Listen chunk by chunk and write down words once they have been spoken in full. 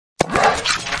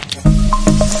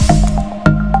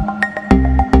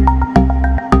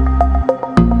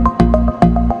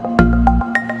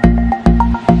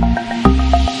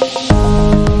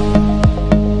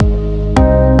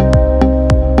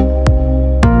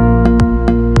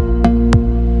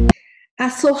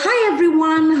So hi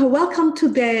everyone, welcome to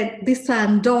this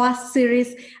Ndoa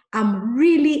series. I'm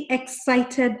really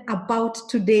excited about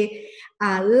today.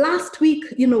 Last week,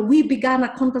 we began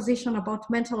a conversation about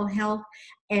mental health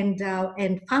and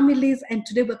families, and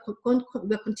today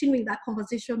we're continuing that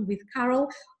conversation with Carol,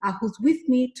 who's with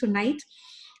me tonight.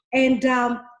 And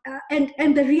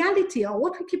the reality, or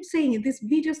what we keep saying in this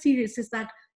video series, is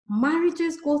that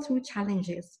marriages go through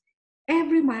challenges.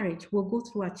 Every marriage will go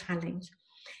through a challenge.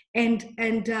 And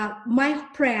my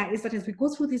prayer is that as we go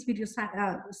through this video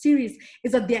series,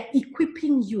 is that they're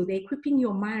equipping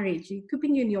your marriage,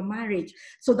 equipping you in your marriage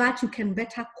so that you can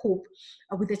better cope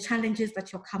with the challenges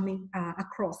that you're coming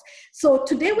across. So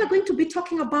today we're going to be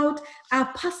talking about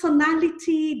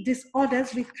personality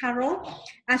disorders with Carol.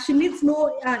 She needs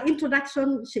no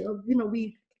introduction.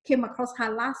 We came across her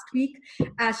last week.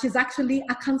 She's actually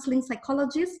a counseling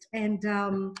psychologist and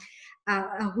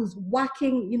who's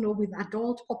working, with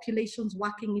adult populations,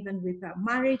 working even with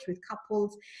marriage, with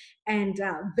couples, and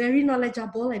very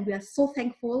knowledgeable. And we are so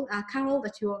thankful, Carol,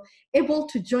 that you're able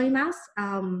to join us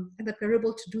and that we're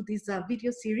able to do this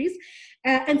video series.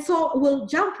 And so we'll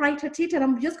jump right at it. And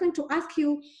I'm just going to ask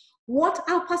you, what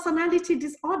are personality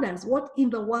disorders? What in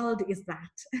the world is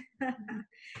that?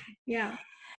 Yeah.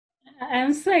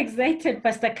 I'm so excited,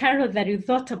 Pastor Carol, that you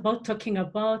thought about talking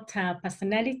about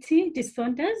personality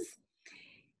disorders.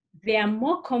 They are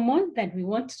more common than we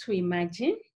want to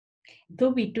imagine, though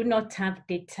we do not have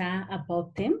data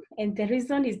about them. And the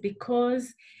reason is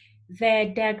because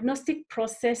the diagnostic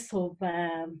process of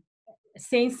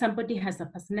saying somebody has a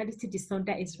personality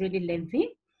disorder is really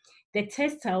lengthy. The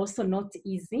tests are also not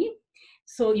easy.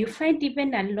 So you find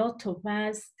even a lot of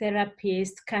us,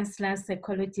 therapists, counselors,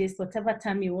 psychologists, whatever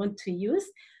term you want to use,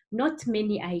 not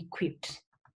many are equipped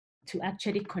to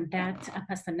actually conduct a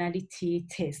personality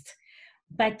test.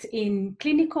 But in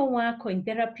clinical work or in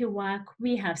therapy work,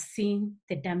 we have seen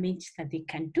the damage that they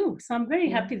can do. So I'm very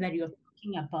happy that you're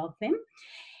talking about them.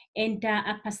 And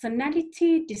a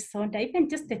personality disorder, even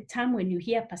just the term when you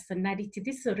hear personality,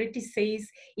 this already says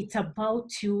it's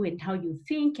about you and how you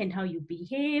think and how you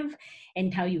behave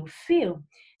and how you feel.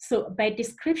 So by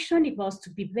description, if I was to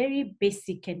be very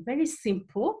basic and very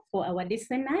simple for our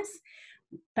listeners,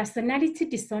 personality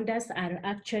disorders are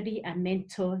actually a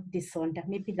mental disorder.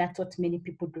 Maybe that's what many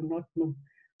people do not know.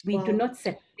 We do not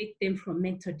separate them from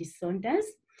mental disorders.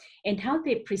 And how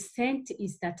they present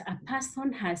is that a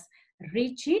person has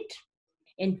rigid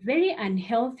and very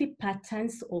unhealthy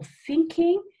patterns of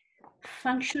thinking,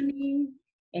 functioning,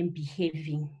 and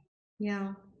behaving.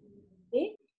 Yeah.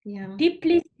 Okay? Yeah.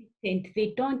 Deeply seated.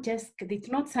 It's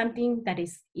not something that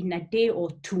is in a day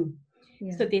or two.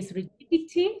 Yeah. So there's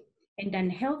rigidity and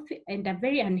a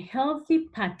very unhealthy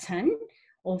pattern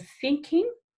of thinking,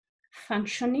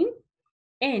 functioning,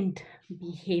 and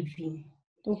behaving.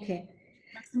 Okay.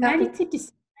 Personality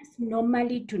disorders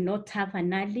normally do not have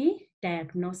an early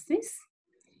diagnosis.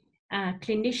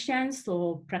 Clinicians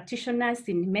or practitioners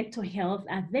in mental health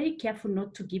are very careful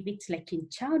not to give it like in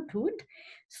childhood.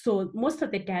 So most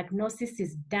of the diagnosis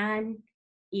is done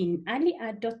in early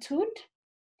adulthood.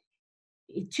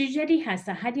 It usually has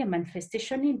a higher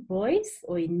manifestation in boys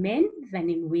or in men than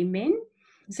in women.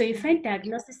 So you find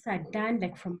diagnoses are done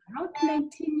like from around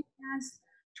 19 years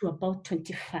to about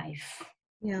 25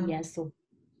 years old.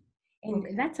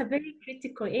 And that's a very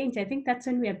critical age. I think that's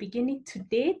when we are beginning to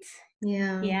date.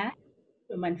 Yeah.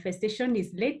 The manifestation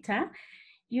is later.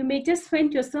 You may just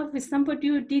find yourself with somebody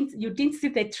you didn't see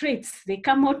the traits. They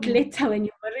come out later when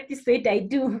you've already said I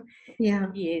do. Yeah.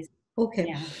 Yes. Okay.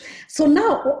 Yeah. So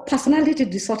now personality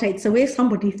disorder, it's the way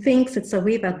somebody thinks, it's the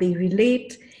way that they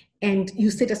relate. And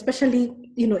you said especially,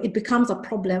 it becomes a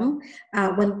problem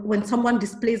when someone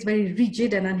displays very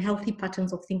rigid and unhealthy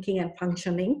patterns of thinking and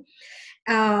functioning.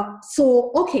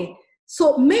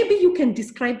 So maybe you can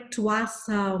describe to us,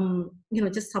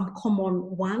 just some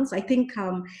common ones. I think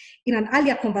in an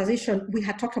earlier conversation, we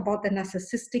had talked about the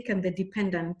narcissistic and the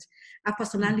dependent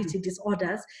personality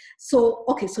disorders. So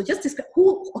just describe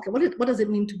what does it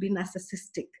mean to be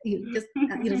narcissistic?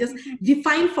 Just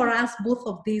define for us both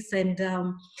of these, and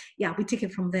we take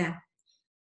it from there.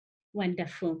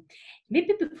 Wonderful.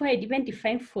 Maybe before I even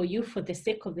define for you, for the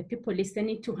sake of the people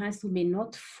listening to us who may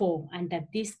not fall under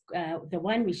this, the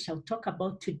one we shall talk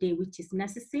about today, which is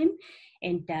narcissism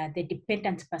and the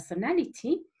dependent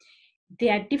personality,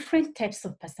 there are different types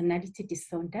of personality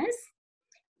disorders.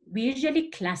 We usually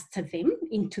cluster them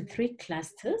into 3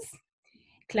 clusters.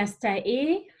 Cluster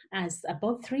A has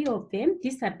about 3 of them.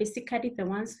 These are basically the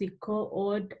ones we call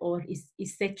odd or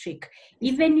eccentric.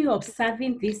 Even you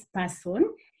observing this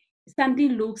person,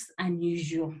 something looks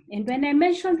unusual. And when I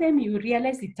mention them, you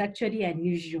realize it's actually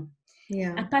unusual.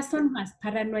 Yeah. A person who has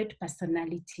paranoid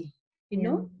personality, you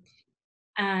know,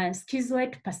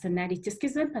 schizoid personality.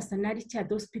 Schizoid personality are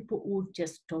those people who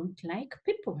just don't like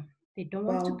people. They don't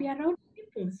want to be around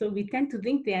people. So we tend to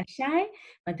think they are shy,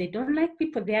 but they don't like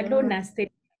people. They are loners.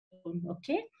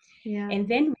 Okay? Yeah. And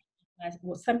then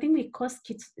something we call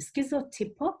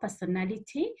schizotypal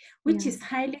personality, which is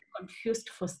highly confused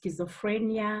for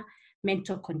schizophrenia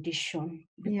mental condition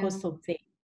because of the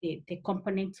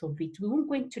components of it. We won't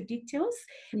go into details,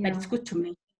 but it's good to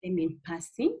mention them in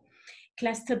passing.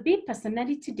 Cluster B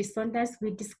personality disorders,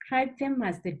 we describe them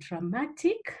as the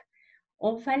dramatic,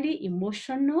 overly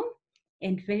emotional,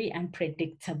 and very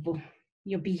unpredictable.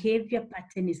 Your behavior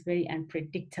pattern is very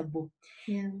unpredictable.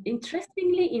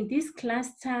 Interestingly, in this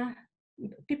cluster,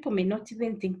 people may not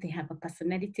even think they have a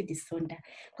personality disorder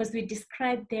because we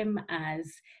describe them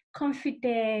as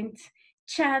confident,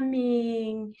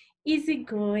 charming,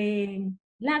 easygoing,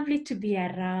 lovely to be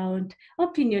around,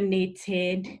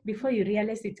 opinionated, before you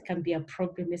realize it can be a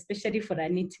problem, especially for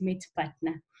an intimate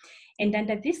partner. And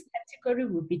under this category,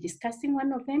 we'll be discussing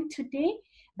one of them today.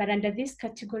 But under this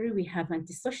category, we have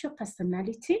antisocial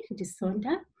personality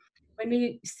disorder. When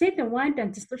we say the word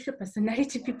antisocial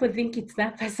personality, people think it's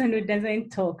that person who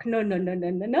doesn't talk.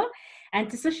 No.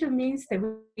 Antisocial means the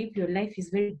way you live your life is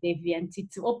very deviant.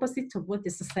 It's opposite of what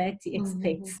the society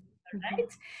expects.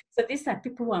 Right? So these are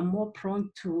people who are more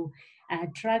prone to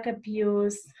drug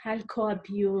abuse, alcohol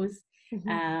abuse,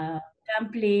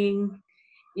 gambling,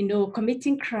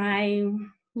 committing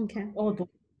crime. All those.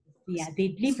 Yeah,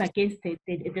 they live against the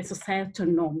societal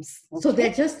norms. Okay? So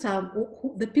they're just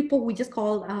the people we just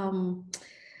call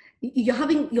you're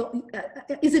having your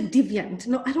is it deviant?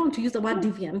 No, I don't want to use the word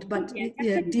deviant, but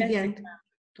deviant.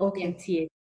 Okay.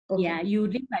 Yeah, you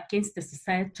live against the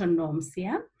societal norms,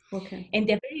 yeah? Okay. And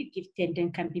they're very gifted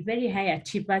and can be very high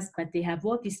achievers, but they have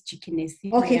all this cheekiness.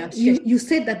 Okay, you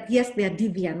said that, yes, they're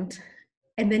deviant.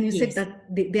 And then you said that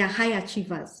they are high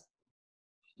achievers.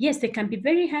 Yes, they can be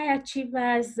very high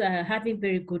achievers, having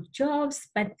very good jobs,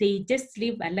 but they just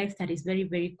live a life that is very,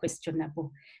 very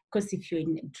questionable. Because if you're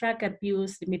in drug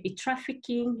abuse, you may be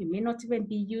trafficking, you may not even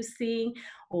be using,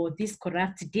 or these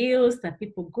corrupt deals that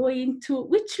people go into,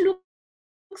 which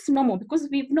looks normal because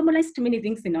we've normalized too many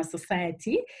things in our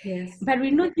society. Yes. But we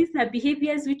know these are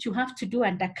behaviors which you have to do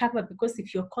undercover, because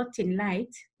if you're caught in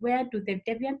light, where do the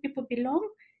deviant people belong?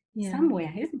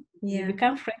 Somewhere, isn't it? You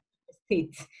become friends with the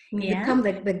state. You become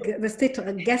the state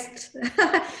guest,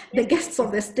 the guests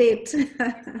of the state. So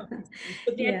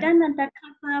they are done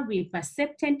undercover. We've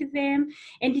accepted them,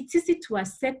 and it's easy to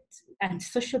accept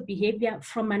antisocial behavior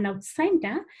from an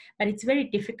outsider, but it's very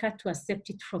difficult to accept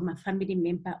it from a family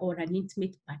member or an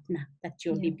intimate partner that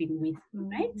you're living with,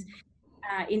 right?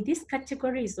 In this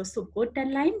category is also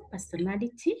borderline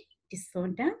personality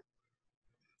disorder.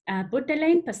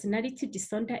 Borderline personality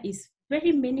disorder is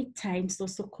very many times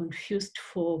also confused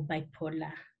for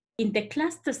bipolar. In the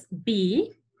clusters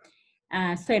B,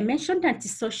 so I mentioned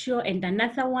antisocial, and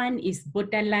another one is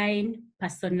borderline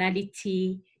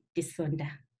personality disorder,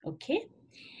 okay?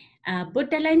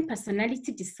 Borderline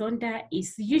personality disorder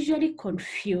is usually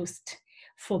confused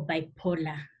for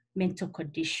bipolar mental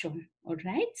condition, all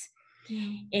right?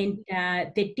 And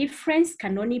the difference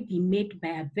can only be made by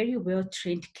a very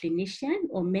well-trained clinician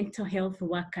or mental health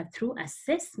worker through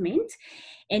assessment.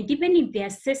 And even in the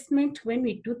assessment, when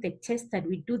we do the test that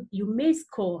we do, you may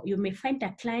find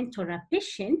a client or a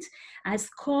patient has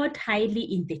scored highly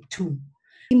in the 2.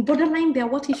 In borderline, there are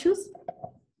what issues?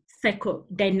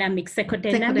 Psychodynamic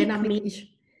means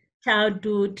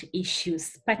childhood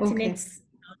issues, pertinent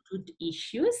childhood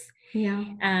issues.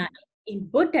 In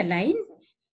borderline,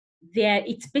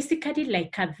 it's basically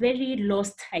like a very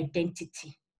lost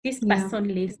identity. This person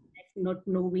lives not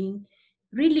knowing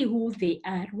really who they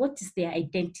are, what is their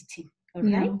identity, all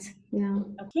right?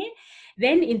 Okay.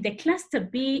 Then in the cluster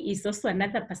B is also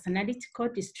another personality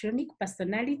called histrionic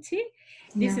personality.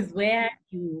 This is where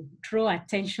you draw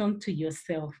attention to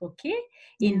yourself, okay?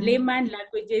 In layman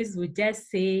languages, we just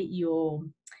say your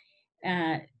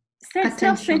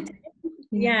self-centered.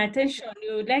 Attention.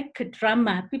 You like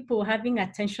drama, people having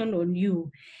attention on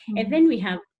you. And then we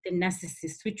have the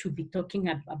narcissist, which we'll be talking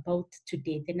about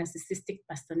today, the narcissistic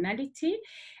personality.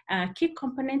 Key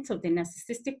components of the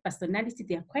narcissistic personality,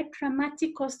 they are quite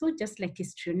dramatic also, just like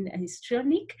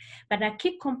histrionic. But a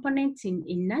key component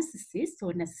in narcissists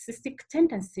or narcissistic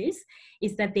tendencies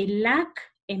is that they lack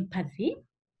empathy.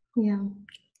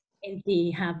 And they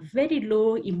have very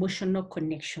low emotional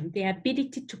connection. Their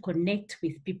ability to connect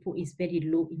with people is very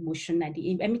low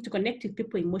emotionally. To connect with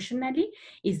people emotionally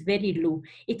is very low.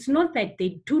 It's not that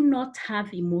they do not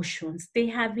have emotions. They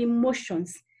have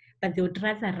emotions, but they would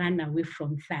rather run away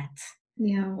from that.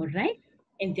 Yeah. All right.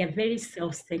 And they're very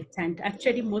self-centered.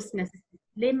 Actually, most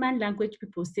layman language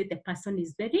people say the person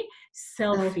is very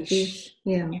selfish.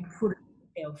 Yeah. And full of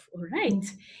self. All right.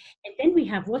 And then we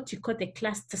have what you call the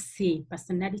cluster C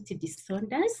personality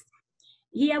disorders.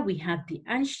 Here we have the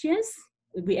anxious.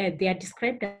 They are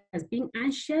described as being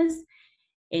anxious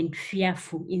and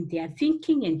fearful in their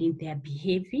thinking and in their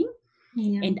behaving.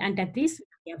 Yeah. And under this,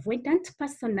 the avoidant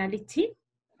personality.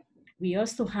 We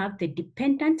also have the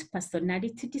dependent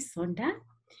personality disorder.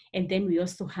 And then we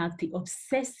also have the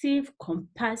obsessive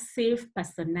compulsive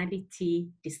personality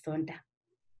disorder.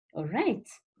 All right.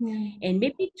 Yeah. And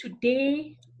maybe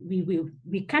today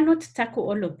we cannot tackle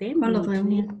all of them. All of them,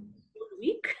 need yeah. a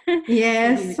week.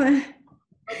 Yes. So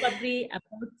probably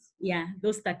about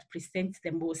those that present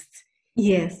the most.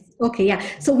 Yes. Okay. Yeah.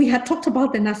 So we had talked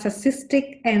about the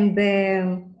narcissistic and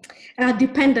the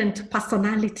dependent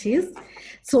personalities.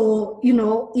 So,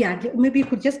 maybe you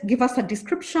could just give us a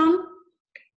description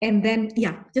and then,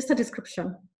 just a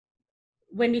description.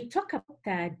 When we talk about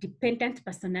the dependent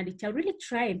personality, I really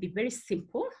try and be very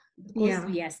simple because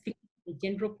we are speaking to the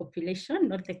general population,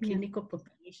 not the clinical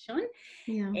population.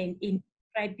 Yeah. And in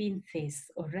describing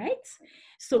this, all right?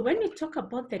 So when we talk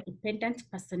about the dependent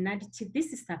personality,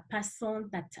 this is a person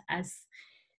that has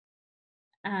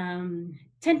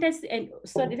tendency, and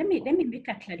sorry, let me make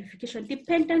a clarification.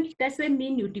 Dependent doesn't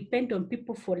mean you depend on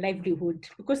people for livelihood,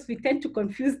 because we tend to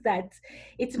confuse that.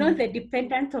 It's not the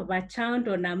dependent of a child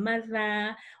on a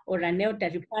mother or an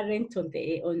elderly parent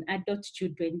on adult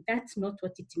children. That's not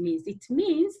what it means. It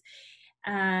means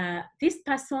this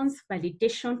person's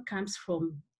validation comes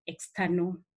from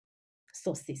external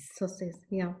sources.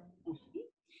 Yeah.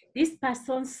 This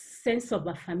person's sense of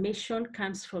affirmation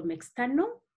comes from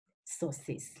external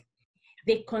sources.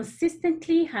 They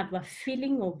consistently have a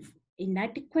feeling of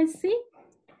inadequacy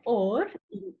or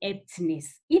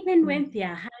ineptness, even when they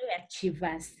are high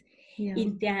achievers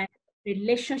in their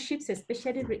relationships,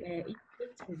 especially intimate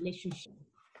relationships.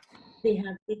 They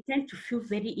tend to feel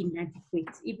very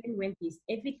inadequate, even when there's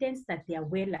evidence that they are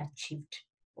well achieved.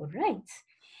 All right.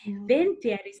 Yeah. Then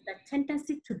there is the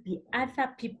tendency to be other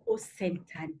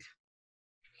people-centered.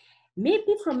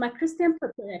 Maybe from a Christian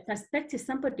perspective,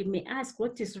 somebody may ask,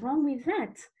 what is wrong with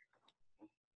that?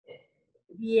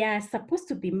 We are supposed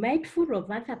to be mindful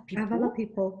of other people. Other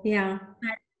people, yeah.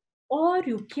 But all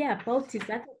you care about is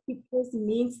other people's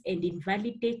needs and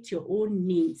invalidate your own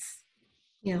needs.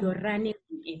 Yeah. You're running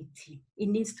empty. It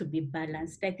needs to be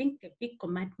balanced. I think the big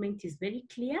commandment is very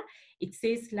clear. It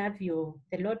says, love the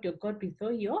Lord your God with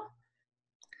all your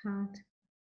heart,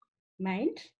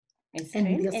 mind, and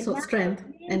strength.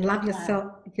 And love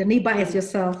yourself, your neighbor as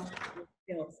yourself.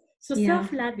 So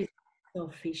self-love is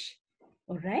selfish,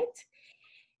 all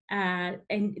right?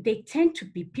 And they tend to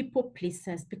be people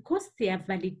pleasers because their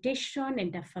validation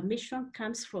and affirmation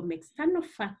comes from external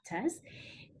factors.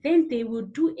 Then they will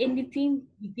do anything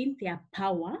within their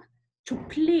power to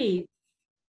please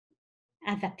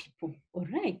other people, all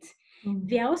right? Mm-hmm.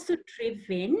 They are also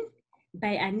driven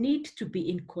by a need to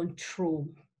be in control.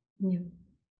 Yeah.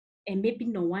 And maybe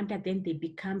no wonder then they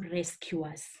become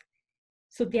rescuers.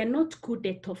 So they are not good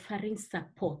at offering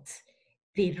support.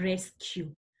 They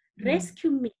rescue. Rescue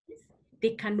means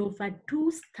they can overdo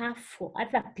stuff for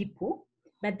other people,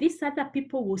 but these other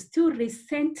people will still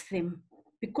resent them,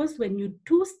 because when you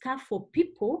do stuff for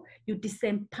people, you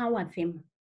disempower them.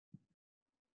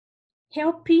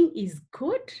 Helping is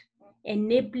good,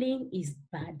 enabling is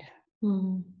bad.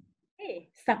 Okay.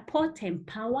 Support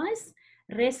empowers,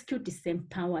 rescue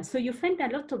disempowers. So you find a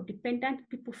lot of dependent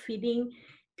people feeling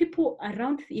people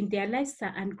around in their lives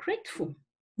are ungrateful.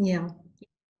 Yeah.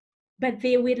 But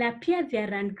they will appear they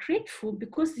are ungrateful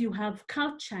because you have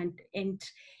cultured and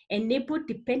enabled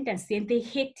dependency, and they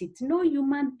hate it. No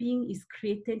human being is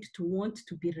created to want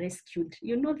to be rescued.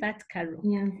 You know that, Carol?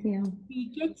 Yeah, yeah.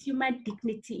 We get human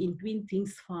dignity in doing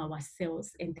things for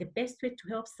ourselves, and the best way to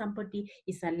help somebody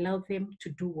is allow them to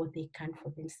do what they can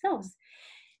for themselves.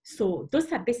 So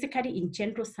those are basically, in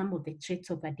general, some of the traits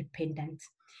of a dependent.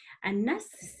 A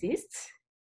narcissist,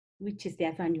 which is the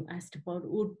other one you asked about,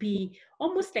 would be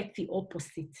almost like the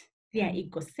opposite. They are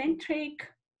egocentric.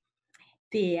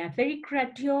 They are very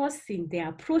grandiose in their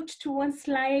approach to one's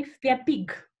life. They are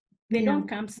big. They don't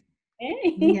come.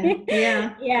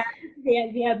 Yeah.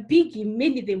 They are big in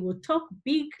many. They will talk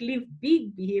big, live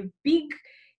big, behave big,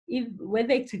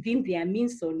 whether it's within their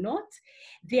means or not.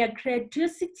 Their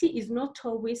grandiosity is not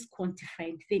always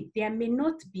quantified. There may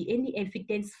not be any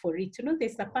evidence for it. You know,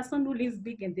 there's a person who lives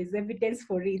big and there's evidence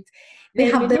for it. They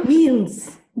have the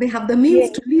means. They have the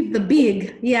means to live the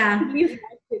big. Yeah. To live like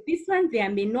This one, there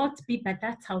may not be, but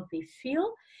that's how they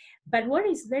feel. But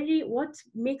what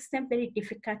makes them very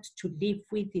difficult to live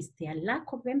with is their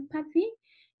lack of empathy,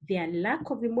 their lack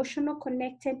of emotional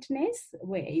connectedness,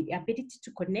 ability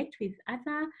to connect with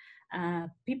other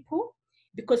people.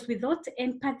 Because without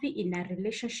empathy in a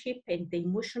relationship and the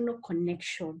emotional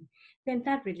connection, then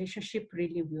that relationship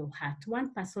really will hurt.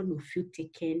 One person will feel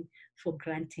taken for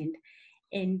granted.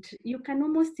 And you can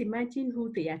almost imagine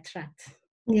who they attract.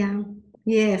 Yeah.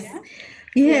 Yes.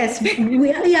 Yeah? Yes.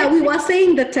 We were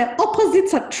saying that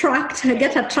opposites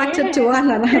get attracted to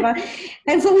one another.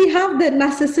 And so we have the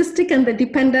narcissistic and the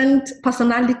dependent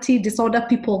personality disorder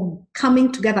people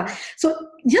coming together. So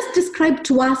just describe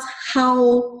to us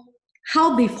how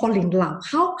they fall in love.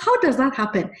 How does that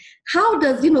happen? How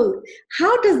does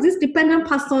this dependent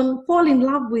person fall in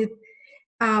love with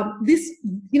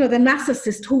the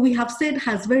narcissist, who we have said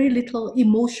has very little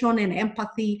emotion and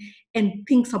empathy and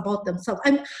thinks about themselves?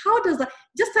 And how does that,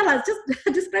 just tell us, just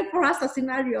describe for us a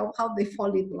scenario of how they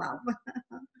fall in love.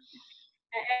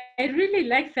 I really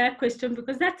like that question,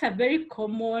 because that's a very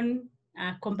common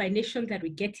combination that we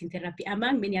get in therapy,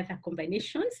 among many other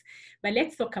combinations. But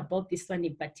let's talk about this one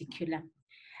in particular.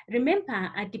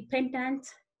 Remember, a dependent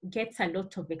gets a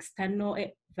lot of external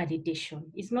validation.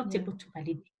 Is not able to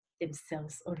validate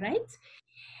themselves, all right?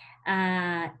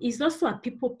 Is also a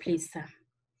people pleaser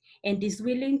and is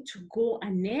willing to go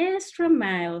an extra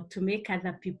mile to make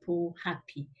other people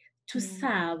happy, to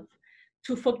serve,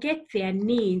 to forget their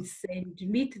needs and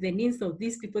meet the needs of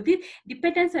these people. These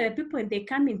dependents are the people, and they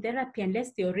come in therapy, unless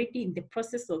they're already in the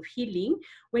process of healing.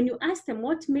 When you ask them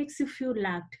what makes you feel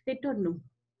loved, they don't know.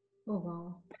 Oh,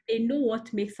 wow. They know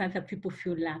what makes other people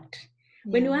feel loved.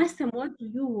 When you ask them, what do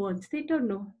you want? They don't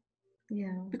know.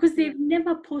 Yeah. Because they've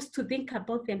never paused to think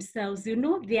about themselves.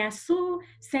 They are so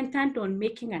centered on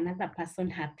making another person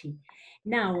happy.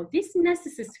 Now, this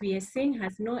narcissist we are saying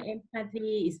has no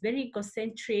empathy, is very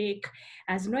egocentric,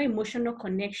 has no emotional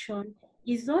connection,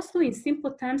 is also in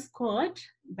simple terms called,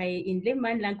 in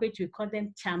layman language, we call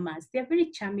them charmers. They're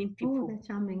very charming people. Oh, they're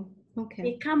charming. Okay.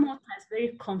 They come out as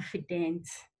very confident.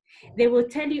 They will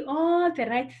tell you all the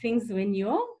right things when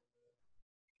you're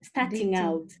starting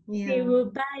out. They will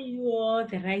buy you all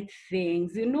the right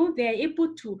things. They're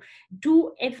able to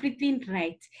do everything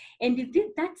right. And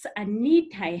that's a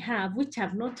need I have, which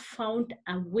I've not found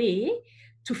a way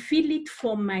to feel it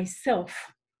for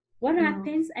myself. What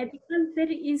happens? I become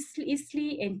very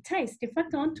easily enticed. In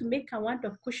fact, I want to make a word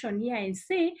of caution here and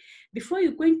say, before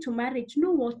you go into marriage,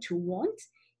 know what you want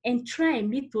and try and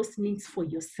meet those needs for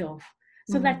yourself,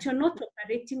 so that you're not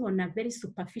operating on a very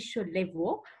superficial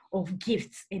level of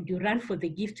gifts, and you run for the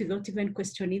gift without even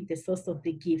questioning the source of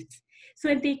the gift. So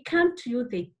when they come to you,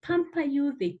 they pamper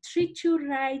you, they treat you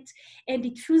right, and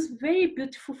it feels very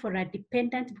beautiful for a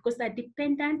dependent, because a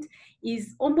dependent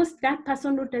is almost that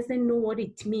person who doesn't know what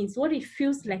it means, what it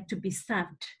feels like to be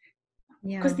served.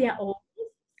 Because they are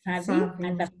always serving.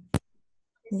 And the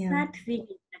sad thing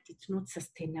is that it's not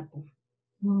sustainable.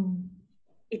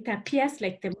 It appears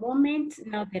like the moment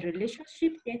now the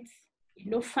relationship gets,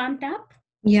 firmed up,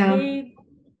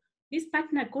 this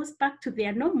partner goes back to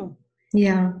their normal.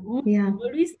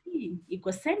 Always being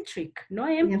egocentric, no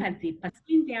empathy,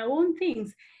 pursuing their own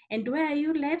things. And where are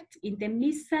you left? In the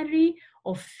misery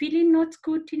of feeling not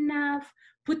good enough,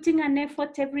 putting an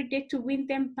effort every day to win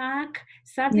them back,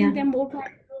 serving them over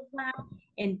and over.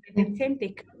 And by the time they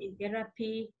come in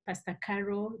therapy, Pastor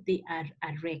Carol, they are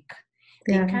a wreck.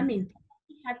 They come in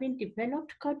having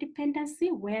developed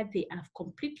codependency, where they have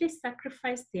completely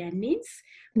sacrificed their needs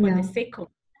for the sake of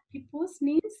people's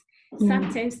needs.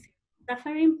 Sometimes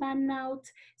suffering burnout,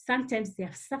 sometimes they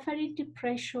are suffering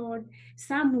depression.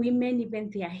 Some women,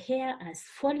 even their hair has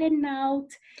fallen out.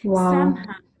 Some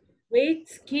have weight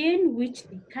skin, which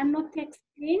they cannot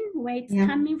explain where it's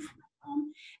coming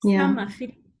from. Some are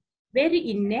feeling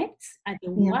very inept at the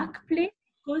workplace,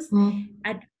 because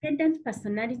a dependent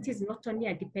personality is not only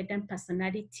a dependent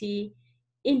personality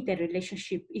in the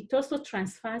relationship, it also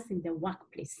transfers in the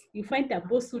workplace. You find a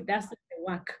boss who does the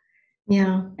work.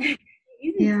 Isn't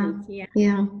it?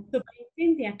 So by the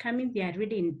time they are coming, they are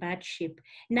really in bad shape.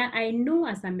 Now, I know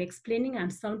as I'm explaining, I'm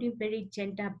sounding very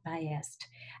gender biased.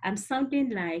 I'm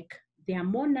sounding like there are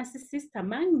more narcissists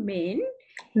among men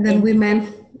than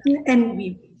women. And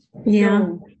women.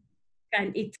 So,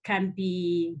 it can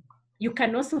be, you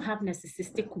can also have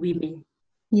narcissistic women.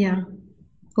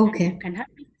 Okay. You can have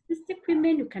narcissistic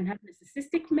women, you can have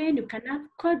narcissistic men, you can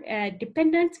have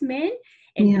dependent men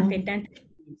and dependent women.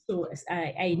 So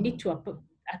I need to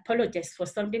apologize for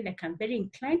sounding like I'm very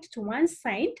inclined to one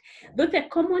side, though the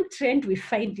common trend we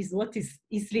find is what is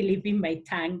easily leaving my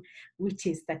tongue, which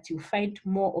is that you find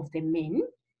more of the men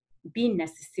being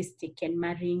narcissistic and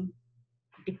marrying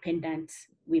dependent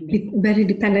women. Very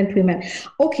dependent women.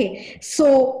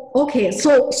 So what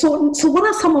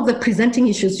are some of the presenting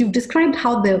issues? You've described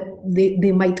how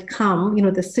they might come,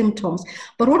 the symptoms,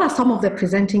 but what are some of the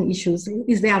presenting issues?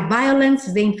 Is there violence?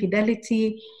 Is there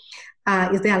infidelity?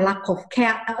 Is there a lack of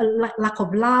care, lack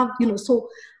of love? So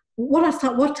what are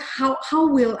some, what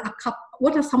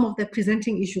are some of the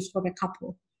presenting issues for the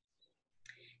couple?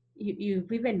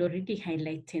 You've even already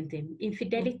highlighted them.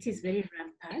 Infidelity is very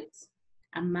rampant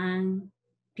among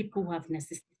people who have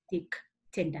narcissistic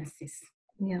tendencies.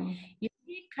 Yeah. You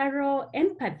see, Carol,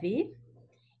 empathy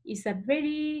is a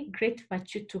very great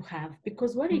virtue to have,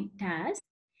 because what it does,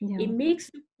 it makes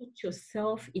you put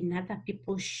yourself in other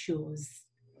people's shoes.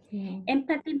 Yeah.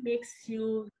 Empathy makes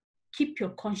you keep your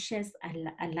conscience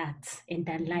alert and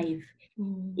alive.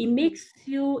 It makes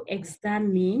you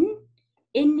examine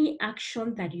any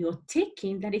action that you're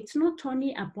taking, that it's not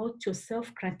only about your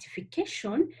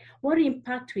self-gratification, what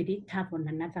impact will it have on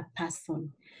another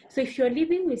person? So if you're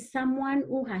living with someone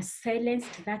who has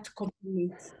silenced that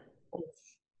component of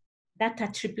that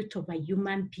attribute of a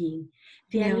human being,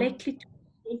 they are likely to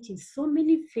change in so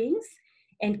many things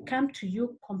and come to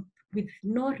you with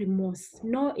no remorse.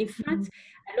 No, in fact,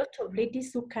 a lot of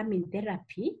ladies who come in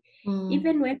therapy,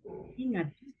 even when being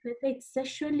abused, whether it's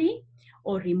sexually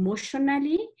or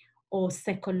emotionally or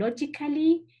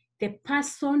psychologically, the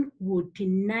person would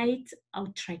deny it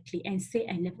outrightly and say,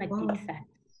 I never did that.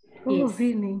 Oh, yes.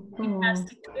 Really? We have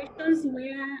situations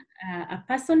where a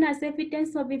person has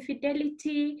evidence of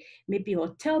infidelity, maybe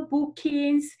hotel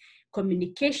bookings,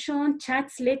 communication,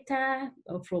 chats later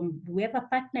from whoever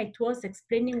partner it was,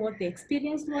 explaining what the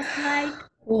experience was like.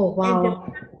 Oh, wow. And they'll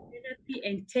come to therapy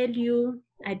and tell you,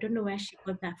 I don't know where she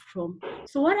got that from.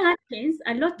 So what happens?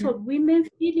 A lot of women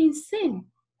feel insane.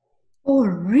 Oh,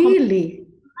 really?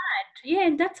 Yeah,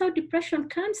 and that's how depression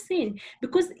comes in.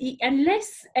 Because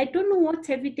unless, I don't know what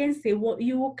evidence you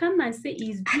will come and say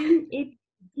is doing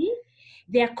ADD,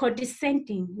 they are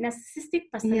condescending. Narcissistic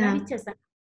personalities are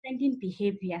condescending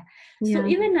behavior. So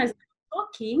even as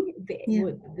talking,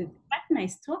 the partner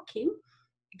is talking,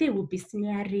 they will be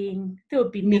sneering, they will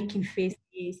be making faces,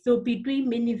 they'll be doing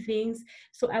many things.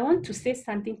 So I want to say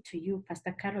something to you,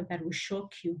 Pastor Carol, that will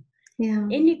shock you. Yeah.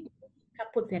 Any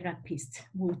couple therapist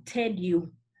will tell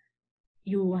you,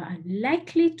 you are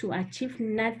likely to achieve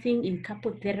nothing in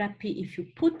couple therapy if you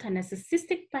put a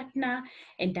narcissistic partner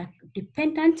and a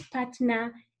dependent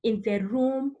partner in the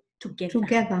room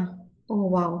together. Oh,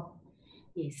 wow.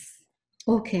 Yes.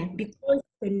 Okay. Because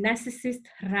the narcissist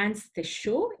runs the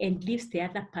show and leaves the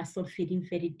other person feeling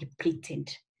very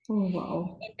depleted. Oh,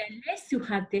 wow. And unless you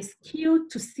have the skill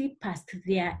to see past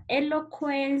their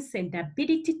eloquence and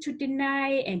ability to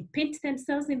deny and paint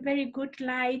themselves in very good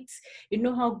lights, you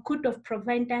know how good of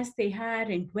providers they are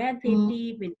and where they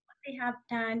live and what they have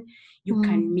done, you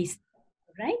can miss,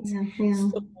 right? Yeah.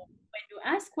 So when you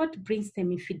ask what brings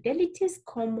them, infidelity is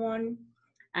common,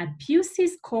 abuse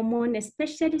is common,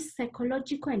 especially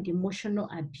psychological and emotional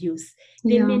abuse.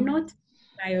 They may not be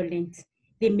violent,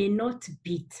 they may not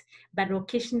beat, but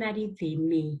occasionally they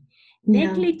may.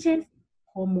 Negligence is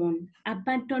common.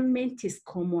 Abandonment is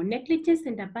common. Negligence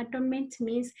and abandonment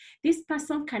means this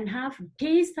person can have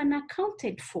days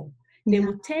unaccounted for. They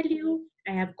will tell you,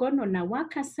 I have gone on a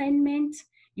work assignment.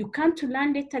 You come to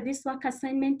learn later this work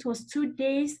assignment was 2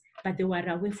 days, but they were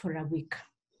away for a week.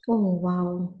 Oh,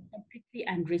 wow. Completely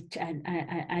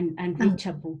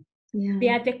unreachable. Yeah. They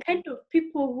are the kind of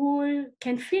people who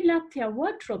can fill up their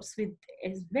wardrobes with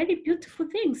very beautiful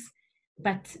things,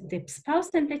 but the spouse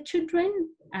and the children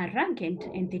are arrogant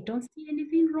and they don't see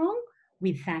anything wrong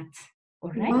with that.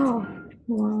 All right?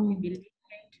 Wow.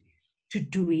 To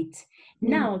do it.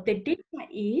 Now, the data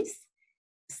is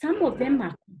some of them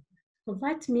are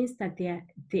covert, means that they are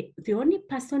the only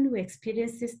person who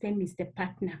experiences them is the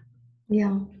partner.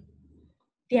 Yeah.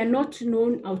 They are not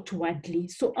known outwardly.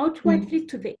 So outwardly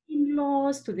to the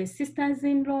in-laws, to the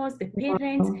sisters-in-laws, the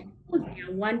parents, they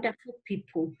are wonderful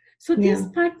people. So this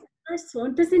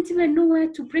person doesn't even know where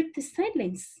to break the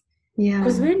silence.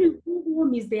 Because when you go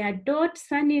home is the adored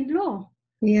son-in-law.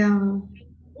 Yeah.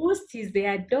 Host is the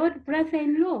adored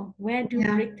brother-in-law. Where do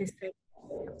you break the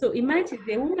silence? So imagine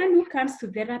the woman who comes to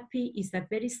therapy is a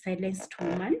very silenced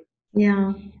woman.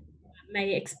 Yeah. My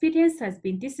experience has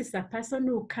been, this is a person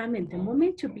who come and the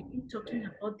moment you begin talking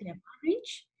about their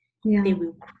marriage, they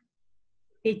will cry.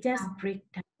 They just break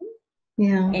down.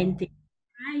 Yeah. And they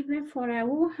cry even for a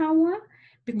whole hour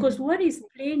Because what is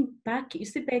playing back, you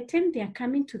see, by the time they are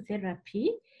coming to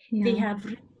therapy, they have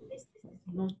realized this is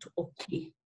not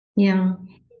okay. Yeah.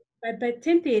 But by the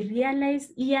time they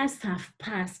realize years have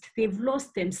passed, they've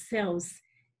lost themselves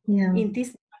in this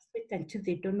aspect until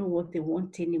they don't know what they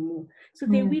want anymore. So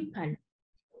they weep a lot.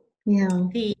 Yeah.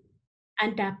 They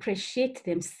underappreciate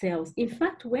themselves. In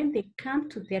fact, when they come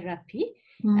to therapy,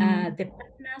 the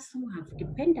partners who have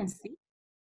dependency,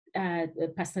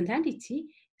 personality,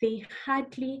 they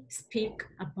hardly speak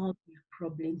about their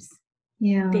problems.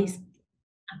 Yeah. They speak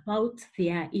about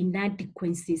their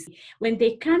inadequacies. When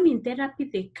they come in therapy,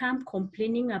 they come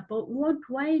complaining about, what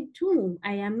do I do?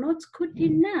 I am not good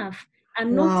enough.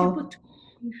 I'm not able to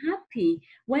be happy.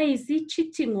 Why is he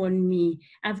cheating on me?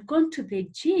 I've gone to the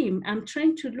gym. I'm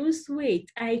trying to lose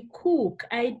weight. I cook.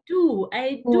 I do.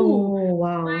 Oh,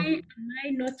 wow. Why am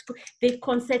I not good? They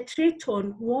concentrate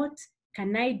on what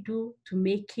can I do to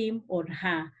make him or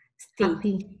her stay.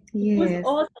 Happy. Because Yes.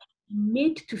 all they're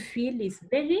made to feel is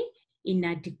very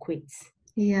inadequate.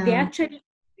 Yeah. They actually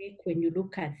break when you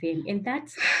look at them. And that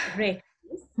breakness,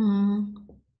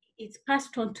 it's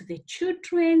passed on to the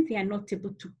children. They are not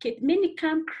able to get, many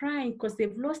come crying because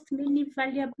they've lost many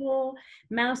valuable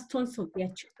milestones of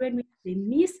their children which they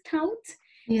missed out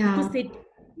because they didn't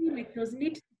feel like there was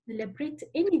need to celebrate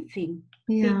anything.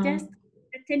 They just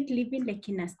started living like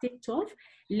in a state of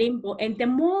limbo. And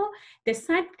the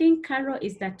sad thing, Carol,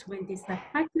 is that when there's a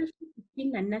partnership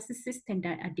between a narcissist and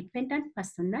a dependent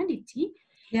personality,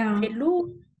 the lower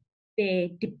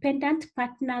the dependent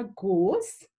partner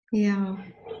goes,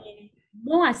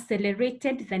 more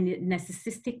accelerated than the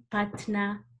narcissistic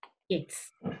partner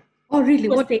gets. Oh, really?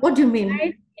 What do you mean?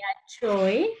 Their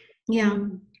joy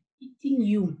in eating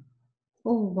you.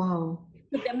 Oh, wow.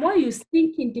 So the more you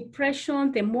sink in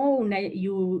depression, the more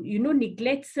you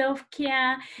neglect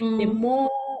self-care, the more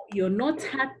you're not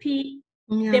happy,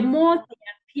 the more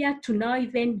they appear to now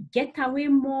even get away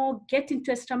more, get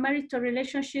into extramarital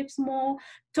relationships more,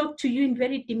 talk to you in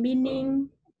very demeaning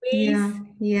ways.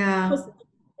 Because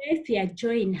there's their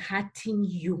joy in hurting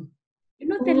you. You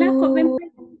know the lack of empathy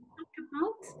we talked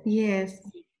about? Yes.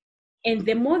 And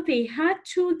the more they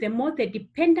hurt you, the more the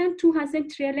dependent who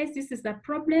hasn't realized this is a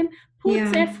problem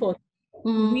puts effort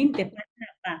to win the partner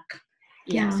back.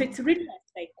 So it's really a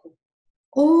cycle.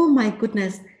 Oh my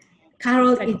goodness.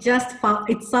 Carol,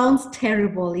 it sounds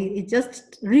terrible. It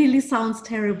just really sounds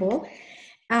terrible.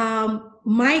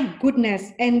 My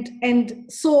goodness.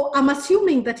 And so I'm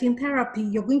assuming that in therapy,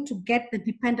 you're going to get the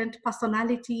dependent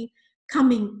personality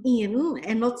coming in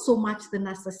and not so much the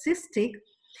narcissistic.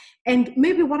 And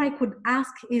maybe what I could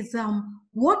ask is,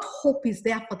 what hope is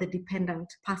there for the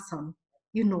dependent person?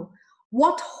 You know,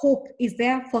 what hope is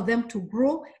there for them to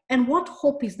grow, and what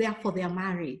hope is there for their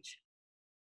marriage?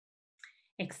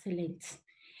 Excellent.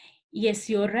 Yes,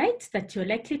 you're right that you're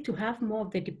likely to have more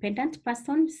of the dependent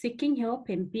person seeking help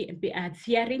and be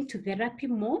adhering to therapy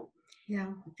more.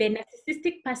 Yeah. The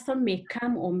narcissistic person may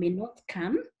come or may not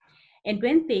come. And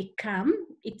when they come,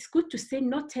 it's good to say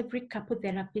not every couple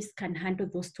therapist can handle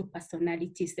those two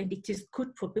personalities. And it is good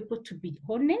for people to be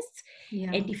honest.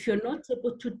 And if you're not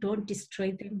able to, don't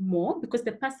destroy them more, because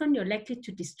the person you're likely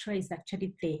to destroy is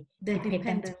actually the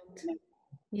dependent.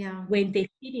 When they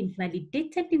feel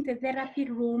invalidated in the therapy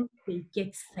room, they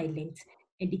get silent.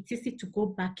 And it's easy to go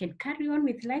back and carry on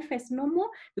with life as normal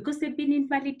because they've been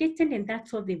invalidated and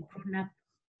that's all they've grown up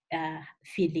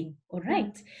feeling. All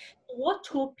right. What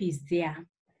hope is there?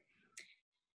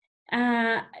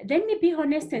 Let me be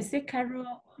honest and say,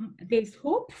 Carol, there's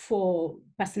hope for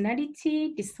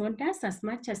personality disorders as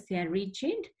much as they are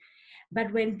rigid.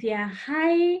 But when they are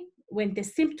high, when the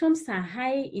symptoms are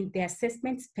high in the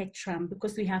assessment spectrum,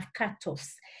 because we have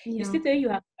cutoffs. You see there you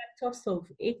have cutoffs of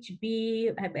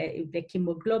HB, like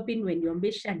hemoglobin, when you're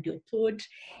measured, you're told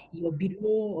you're below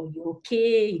or you're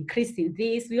okay, increase in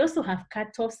this. We also have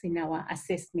cutoffs in our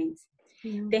assessments.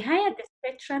 The higher the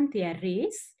spectrum they are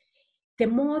raised, the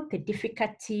more the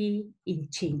difficulty in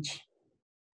change.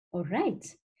 All right.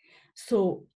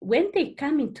 So when they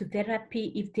come into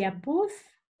therapy, if they are both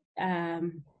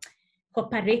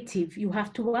cooperative, you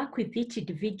have to work with each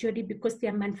individually because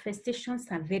their manifestations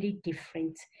are very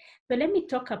different. So let me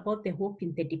talk about the hope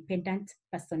in the dependent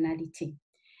personality.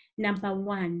 Number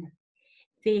one,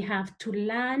 they have to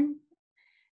learn.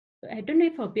 I don't know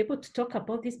if I'll be able to talk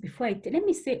about this before let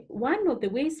me say one of the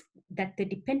ways that the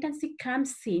dependency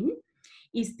comes in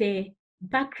is the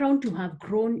background you have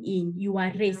grown in. You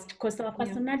are raised because our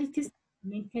personalities are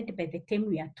maintained by the time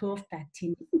we are 12,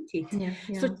 13, isn't it?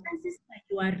 So chances that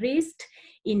you are raised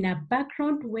in a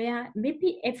background where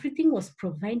maybe everything was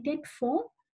provided for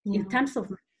in terms of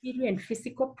material and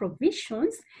physical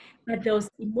provisions, but there was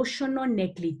emotional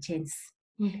negligence.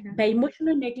 Okay. By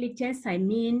emotional negligence, I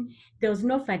mean there was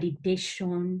no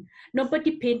validation.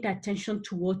 Nobody paid attention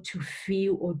to what you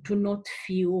feel or do not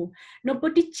feel.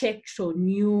 Nobody checked on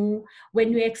you.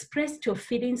 When you expressed your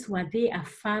feelings, were they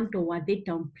affirmed or were they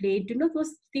downplayed? You know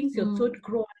those things you're told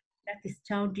grow up, that is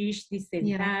childish, this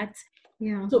and that.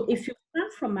 Yeah. So if you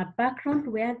come from a background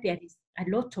where there is a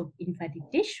lot of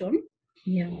invalidation,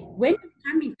 when you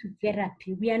come into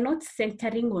therapy, we are not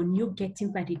centering on you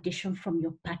getting validation from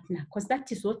your partner, because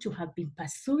that is what you have been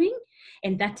pursuing,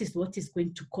 and that is what is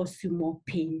going to cause you more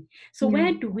pain. So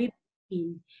where do we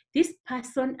begin? This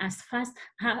person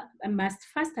must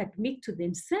first admit to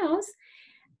themselves,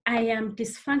 I am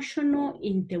dysfunctional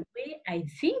in the way I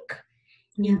think,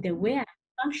 in the way I'm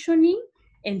functioning,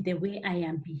 and the way I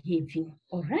am behaving.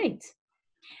 All right.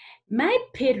 My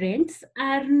parents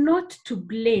are not to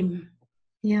blame.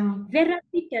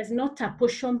 Therapy does not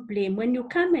apportion blame. When you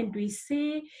come and we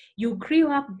say you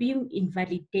grew up being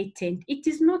invalidated, it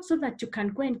is not so that you can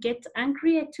go and get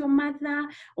angry at your mother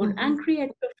or angry at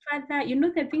your father. You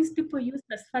know the things people use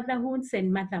as fatherhoods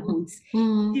and motherhoods.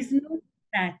 It is not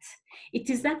that. It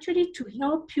is actually to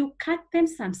help you cut them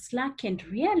some slack and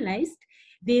realize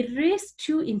they raised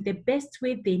you in the best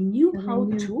way they knew how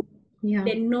to,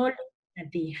 the knowledge that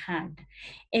they had.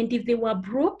 And if they were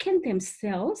broken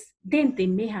themselves, then they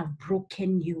may have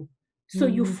broken you. So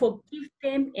you forgive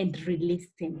them and release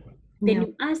them. Then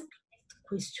you ask the next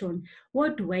question,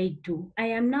 what do I do? I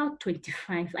am now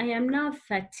 25, I am now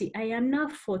 30, I am now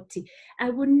 40. I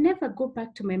will never go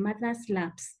back to my mother's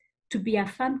laps to be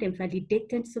affirmed and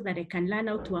validated so that I can learn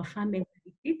how to affirm and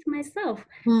validate myself.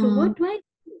 So what do I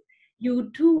do?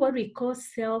 You do what we call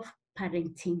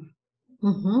self-parenting.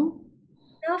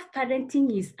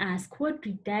 Self-parenting is ask, what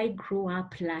did I grow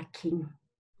up lacking?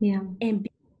 And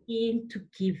begin to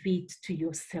give it to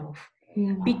yourself.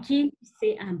 Begin to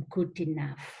say, I'm good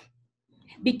enough.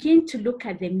 Begin to look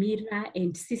at the mirror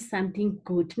and see something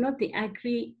good, not the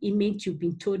ugly image you've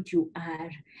been told you are.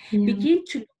 Begin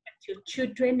to look at your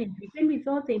children, and even with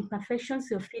all the imperfections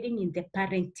you're feeling in the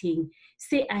parenting,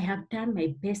 say, I have done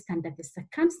my best under the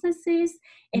circumstances,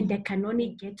 and I can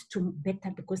only get to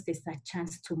better because there's a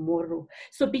chance tomorrow.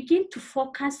 So begin to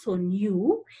focus on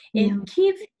you and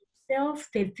give yourself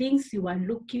the things you are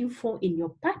looking for in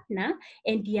your partner,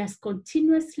 and he has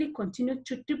continuously continued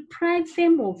to deprive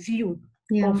them of you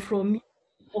or from you,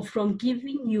 or from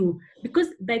giving you. Because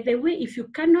by the way, if you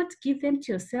cannot give them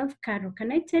to yourself, Carol,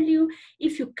 can I tell you,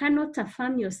 if you cannot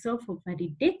affirm yourself or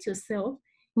validate yourself,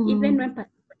 even when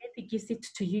Pastor gives it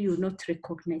to you, you'll not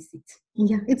recognize it.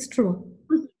 Yeah, it's true.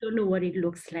 You don't know what it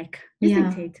looks like,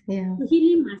 isn't it? So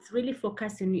healing must really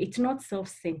focus on you. It's not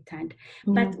self-centered.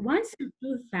 But once you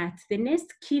do that, the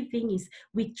next key thing is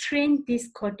we train this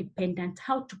codependent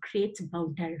how to create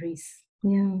boundaries.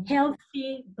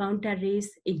 Healthy boundaries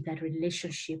in the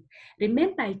relationship.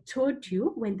 Remember, I told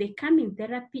you when they come in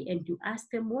therapy and you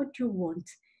ask them, what do you want?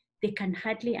 They can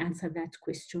hardly answer that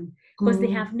question because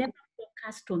they have never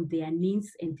focused on their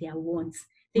needs and their wants.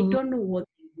 They don't know what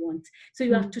they want. So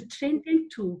you have to train them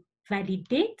to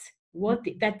validate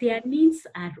that their needs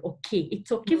are okay.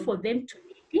 It's okay for them to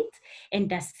need it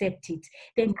and accept it.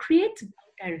 Then create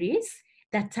boundaries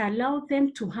that allow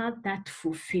them to have that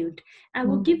fulfilled. I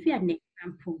will give you an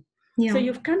example. So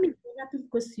you've come in therapy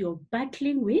because you're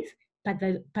battling with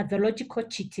pathological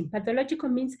cheating. Pathological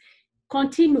means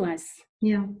continuous.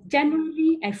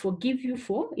 January, I forgive you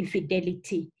for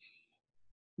infidelity.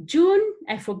 June,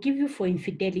 I forgive you for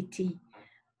infidelity.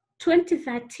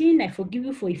 2013, I forgive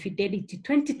you for infidelity.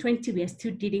 2020, we are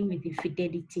still dealing with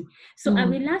infidelity. So I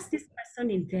will ask this person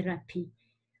in therapy,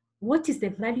 what is the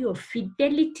value of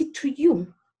fidelity to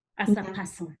you as a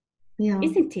person?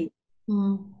 Isn't it?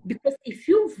 Because if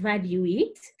you value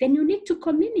it, then you need to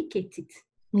communicate it.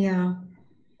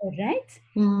 All right?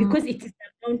 Because it is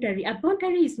a boundary. A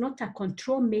boundary is not a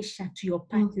control measure to your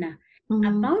partner. A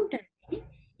boundary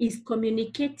is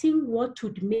communicating what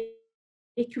would make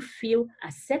you feel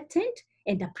accepted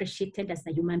and appreciated as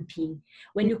a human being.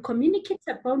 When you communicate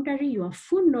a boundary, you have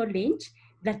full knowledge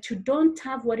that you don't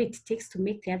have what it takes to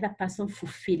make the other person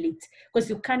fulfill it, because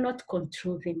you cannot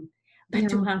control them. But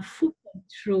you have full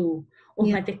control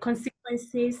over the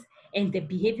consequences and the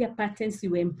behavior patterns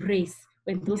you embrace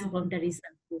when those boundaries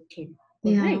are broken.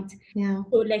 All right?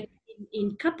 So like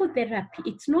in couple therapy,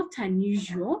 it's not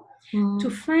unusual to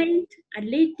find a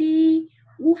lady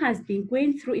who has been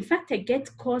going through, in fact, I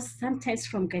get calls sometimes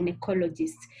from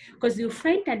gynecologists, because you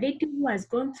find a lady who has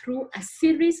gone through a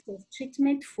series of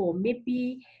treatment for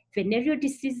maybe venereal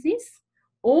diseases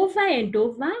over and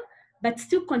over, but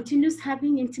still continues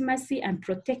having intimacy and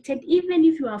protected, even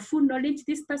if you have full knowledge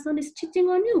this person is cheating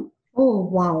on you. Oh,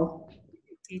 wow.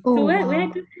 So Oh, where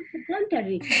wow. do you put the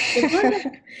boundary? The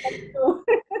boundary,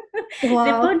 the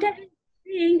Wow. boundary is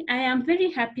saying, I am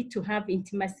very happy to have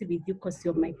intimacy with you because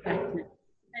you're my partner.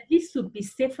 But this would be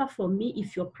safer for me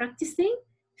if you're practicing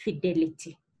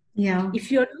fidelity. Yeah.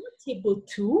 If you're not able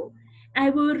to, I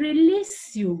will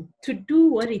release you to do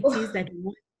what it is that you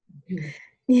want to do.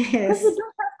 Because Yes. you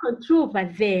don't have control over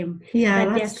them. Yeah,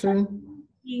 But that's true.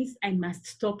 things I must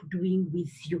stop doing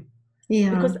with you.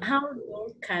 Yeah. Because how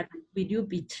long will you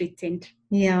be treated?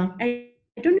 Yeah. I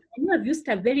don't know. I know I've used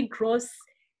a very gross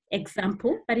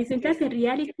example, but isn't that the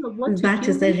reality of what we That deal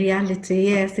is the with? reality.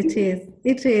 Yes, it is.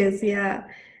 It is. Yeah.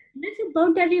 Little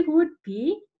boundary would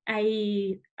be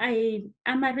I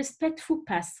am a respectful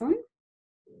person.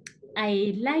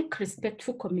 I like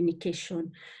respectful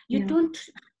communication. You Yeah. don't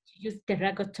use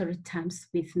derogatory terms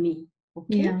with me,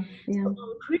 okay? Yeah. Yeah. So I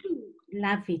would really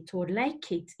love it or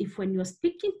like it if when you're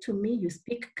speaking to me, you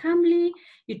speak calmly,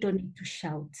 you don't need to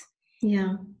shout.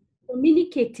 Yeah.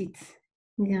 Communicate it.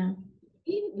 Yeah.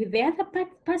 With the other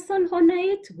person honor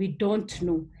it, we don't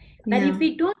know. But Yeah. if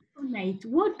they don't honor it,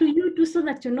 what do you do so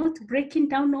that you're not breaking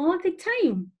down all the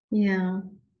time? Yeah.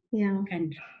 Yeah. You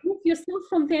can remove yourself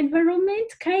from the environment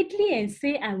kindly and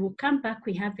say, I will come back.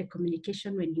 We have the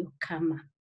communication when you come.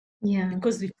 Yeah.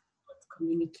 Because we cannot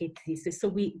communicate this. So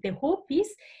the hope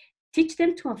is teach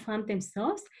them to affirm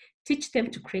themselves, teach them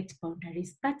to create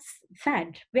boundaries. But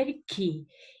third, very key,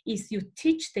 is you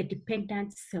teach the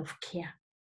dependent self-care.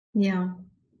 Yeah.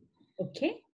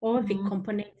 Okay? All the Mhm.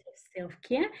 components of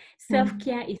self-care.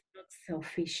 Self-care is not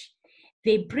selfish.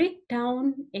 They break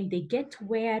down and they get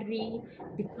weary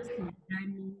because they are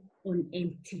running on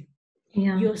empty.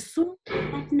 Yeah. You're so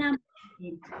partner that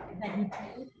you don't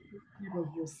take care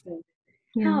of yourself.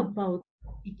 Yeah. How about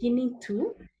beginning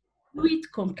to do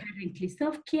it concurrently?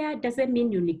 Self-care doesn't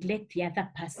mean you neglect the other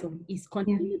person. It's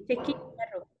continue taking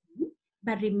care of you,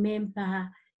 but remember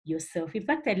yourself. In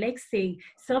fact, I like saying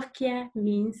self-care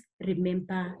means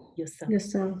remember yourself.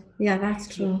 Yourself. Yeah, that's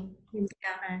true.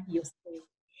 Remember yourself.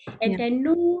 Yeah. And I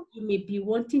know you may be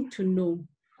wanting to know,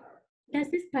 does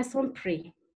this person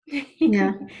pray?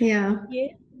 Yeah. Yeah.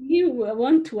 Yeah, you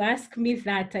want to ask me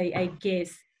that, I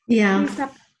guess. Yeah. There's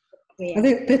a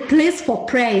prayer. The place for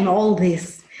prayer in all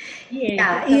this.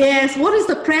 Yeah, Yeah, yes. What is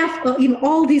the prayer in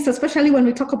all this, especially when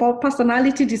we talk about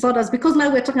personality disorders? Because now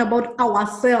we're talking about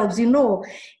ourselves,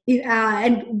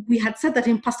 and we had said that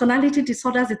in personality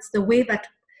disorders, it's the way that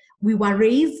we were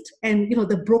raised, and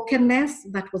the brokenness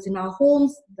that was in our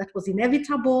homes, that was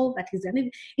inevitable.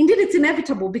 Indeed, it's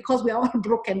inevitable because we are all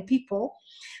broken people.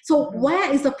 So,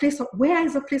 where is the place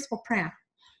for prayer?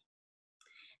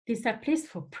 There's a place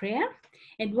for prayer.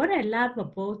 And what I love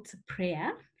about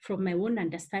prayer, from my own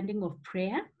understanding of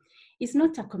prayer, is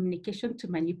not a communication to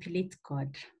manipulate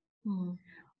God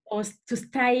or to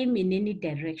steer him in any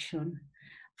direction.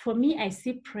 For me, I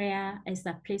see prayer as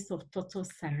a place of total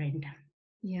surrender.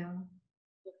 Yeah.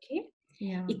 Okay?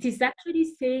 Yeah. It is actually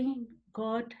saying,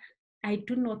 God, I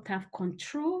do not have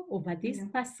control over this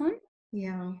person.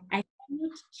 Yeah. I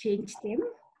cannot change them.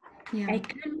 Yeah. I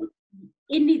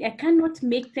cannot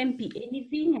make them be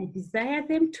anything I desire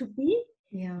them to be.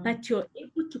 Yeah. But you're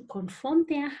able to conform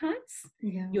their hearts.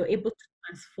 Yeah. You're able to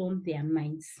transform their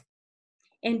minds.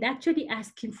 And actually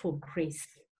asking for grace,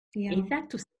 either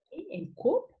to stay and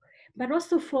cope, but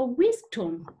also for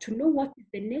wisdom to know what is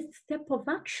the next step of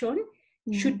action,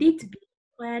 should it be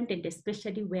planned, and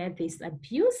especially where there's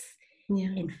abuse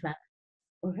and violence.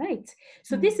 All right.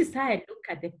 So this is how I look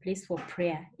at the place for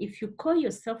prayer. If you call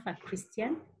yourself a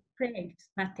Christian, prayer is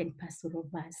part and parcel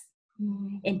of us.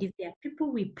 And if there are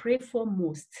people we pray for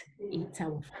most, it's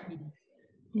our family,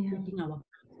 including our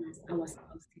partners, our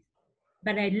spouses.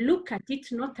 But I look at it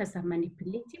not as a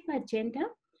manipulative agenda,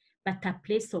 but a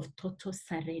place of total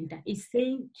surrender. It's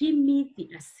saying, give me the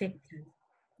acceptance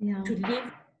to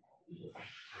live,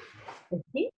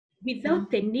 okay, without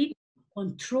the need to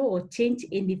control or change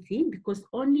anything, because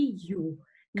only you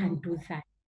can do that.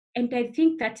 And I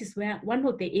think that is where one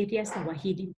of the areas our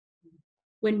healing,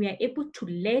 when we are able to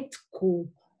let go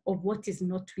of what is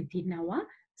not within our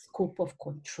scope of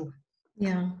control.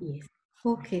 Yeah. Yes.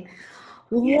 Okay.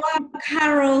 Wow,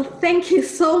 Carol, thank you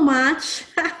so much.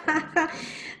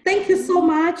 Thank you so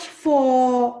much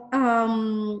for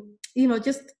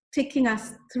just taking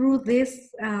us through this,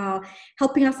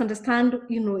 helping us understand,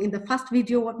 in the first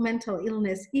video what mental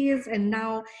illness is, and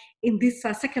now in this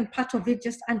second part of it,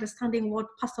 just understanding what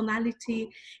personality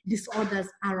disorders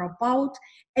are about.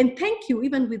 And thank you,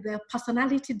 even with the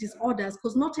personality disorders,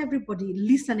 because not everybody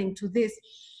listening to this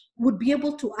would be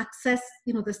able to access,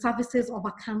 the services of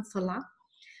a counselor.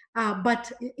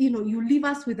 But you leave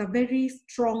us with a very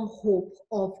strong hope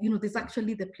of, there's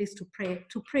actually the place to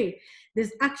pray.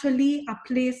 There's actually a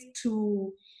place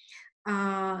to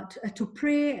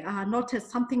pray, not as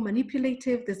something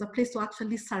manipulative. There's a place to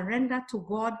actually surrender to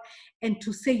God and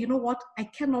to say, you know what, I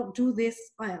cannot do this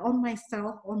on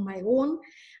myself, on my own,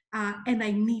 and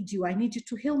I need you. I need you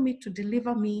to heal me, to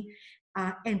deliver me,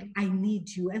 and I need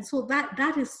you. And so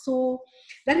that is so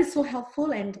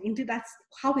helpful, and indeed that's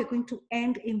how we're going to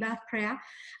end in that prayer.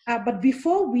 But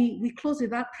before we close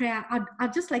with that prayer,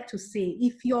 I'd just like to say,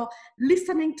 if you're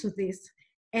listening to this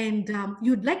and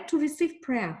you'd like to receive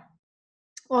prayer,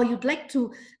 or you'd like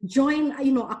to join,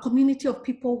 a community of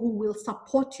people who will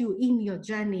support you in your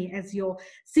journey as you're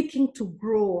seeking to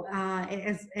grow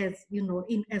as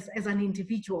an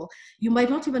individual. You might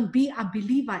not even be a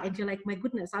believer, and you're like, my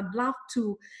goodness, I'd love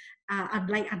to. I'd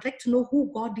like to know who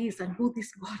God is and who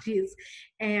this God is,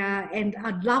 and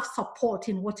I'd love support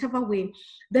in whatever way.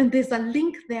 Then there's a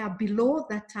link there below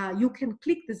that you can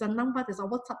click. There's a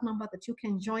WhatsApp number that you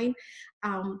can join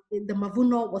the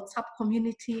Mavuno WhatsApp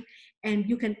community, and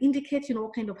you can indicate,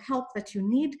 what kind of help that you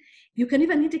need. You can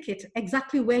even indicate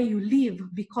exactly where you live,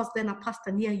 because then a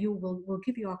pastor near you will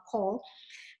give you a call.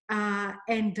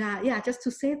 Just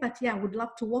to say that, I would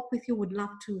love to work with you, would love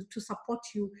to support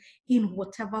you in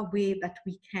whatever way that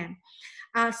we can.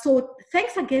 So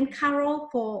thanks again, Carol,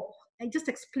 for just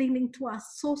explaining to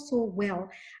us so well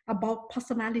about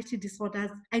personality disorders.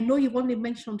 I know you've only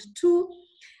mentioned 2.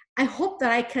 I hope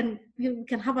that we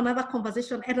can have another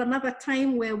conversation at another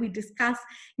time where we discuss,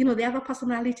 the other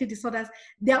personality disorders.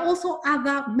 There are also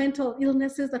other mental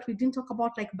illnesses that we didn't talk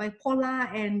about, like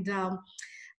bipolar and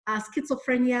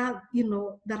schizophrenia,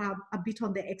 that are a bit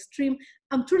on the extreme.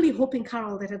 I'm truly hoping,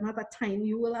 Carol, that another time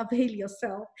you will avail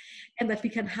yourself and that we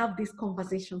can have this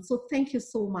conversation. So thank you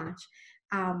so much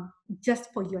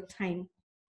just for your time.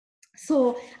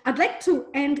 So I'd like to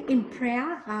end in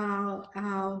prayer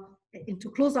and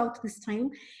to close out this time,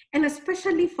 and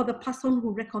especially for the person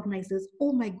who recognizes,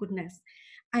 oh my goodness,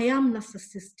 I am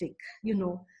narcissistic,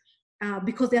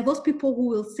 because there are those people who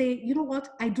will say, you know what,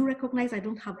 I do recognize I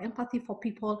don't have empathy for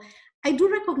people. I do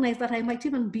recognize that I might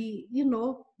even be,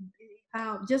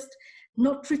 just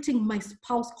not treating my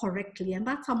spouse correctly. And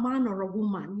that's a man or a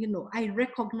woman, I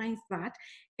recognize that,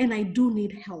 and I do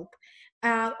need help.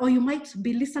 Or you might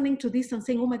be listening to this and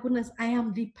saying, oh my goodness, I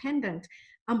am dependent.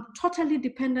 I'm totally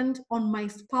dependent on my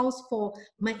spouse for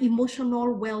my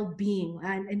emotional well-being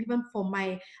and even for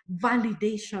my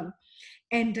validation.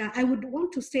 And I would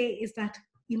want to say is that,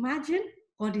 imagine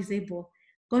God is able.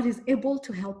 God is able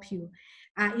to help you.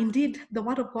 Indeed, the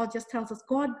word of God just tells us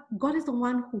God is the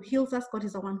one who heals us. God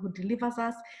is the one who delivers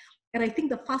us. And I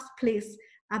think the first place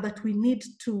that we need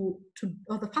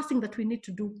or the first thing that we need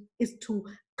to do is to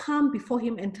come before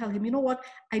him and tell him, you know what,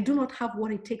 I do not have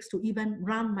what it takes to even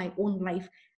run my own life.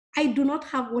 I do not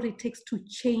have what it takes to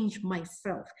change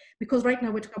myself. Because right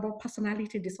now we're talking about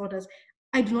personality disorders.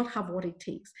 I do not have what it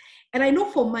takes. And I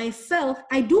know for myself,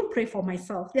 I do pray for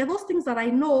myself. There are those things that I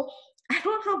know I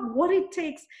don't have what it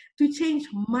takes to change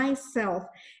myself.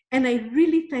 And I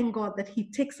really thank God that he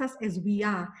takes us as we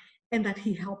are and that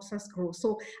he helps us grow.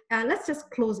 So let's just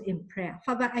close in prayer.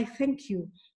 Father, I thank you.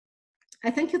 I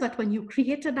thank you that when you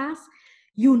created us,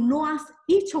 you know us,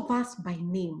 each of us by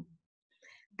name.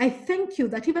 I thank you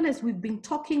that even as we've been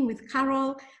talking with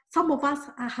Carol, some of us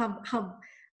have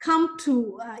come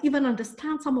to even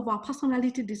understand some of our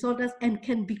personality disorders and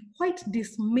can be quite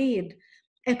dismayed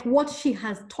at what she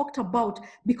has talked about,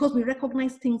 because we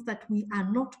recognize things that we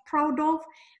are not proud of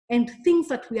and things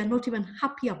that we are not even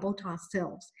happy about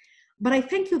ourselves. But I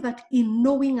thank you that in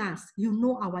knowing us, you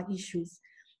know our issues.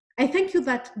 I thank you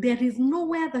that there is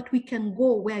nowhere that we can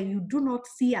go where you do not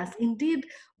see us. Indeed,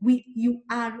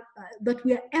 that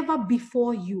we are ever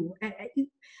before you,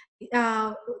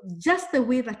 just the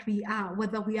way that we are,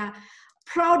 whether we are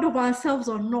proud of ourselves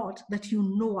or not, that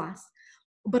you know us.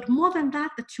 But more than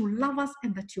that, that you love us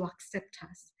and that you accept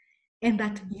us, and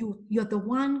that you're the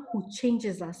one who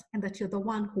changes us and that you're the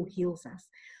one who heals us.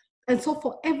 And so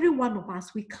for every one of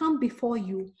us, we come before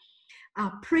you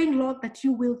praying, Lord, that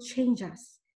you will change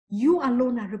us. You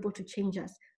alone are able to change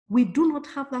us. We do not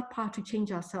have that power to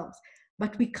change ourselves,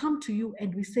 but we come to you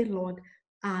and we say, Lord,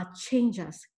 change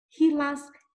us, heal us,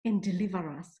 and deliver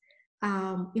us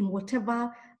in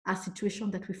whatever situation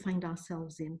that we find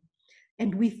ourselves in.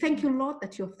 And we thank you, Lord,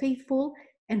 that you're faithful,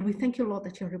 and we thank you, Lord,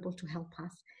 that you're able to help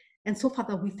us. And so,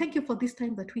 Father, we thank you for this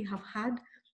time that we have had.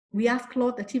 We ask,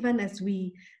 Lord, that even as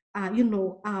we, look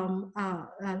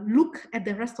at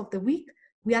the rest of the week,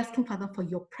 We're asking, Father, for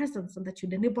your presence and that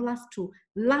you'd enable us to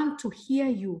learn to hear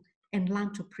you and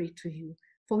learn to pray to you.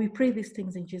 For we pray these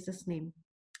things in Jesus' name.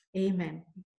 Amen.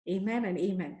 Amen and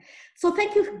amen. So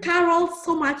thank you, Carol,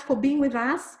 so much for being with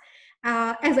us.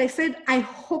 As I said, I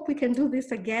hope we can do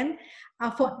this again.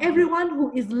 For everyone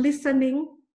who is listening,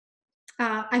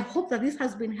 I hope that this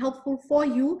has been helpful for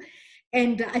you.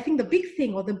 And I think the big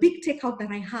thing or the big takeout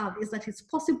that I have is that it's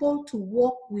possible to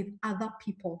walk with other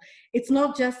people. It's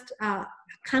not just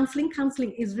counseling.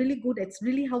 Counseling is really good. It's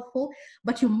really helpful,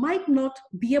 but you might not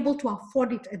be able to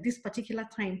afford it at this particular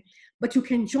time. But you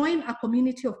can join a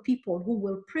community of people who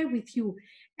will pray with you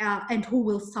and who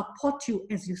will support you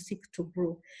as you seek to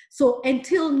grow. So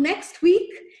until next week,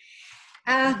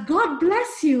 God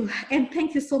bless you. And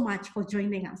thank you so much for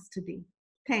joining us today.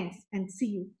 Thanks and see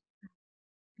you.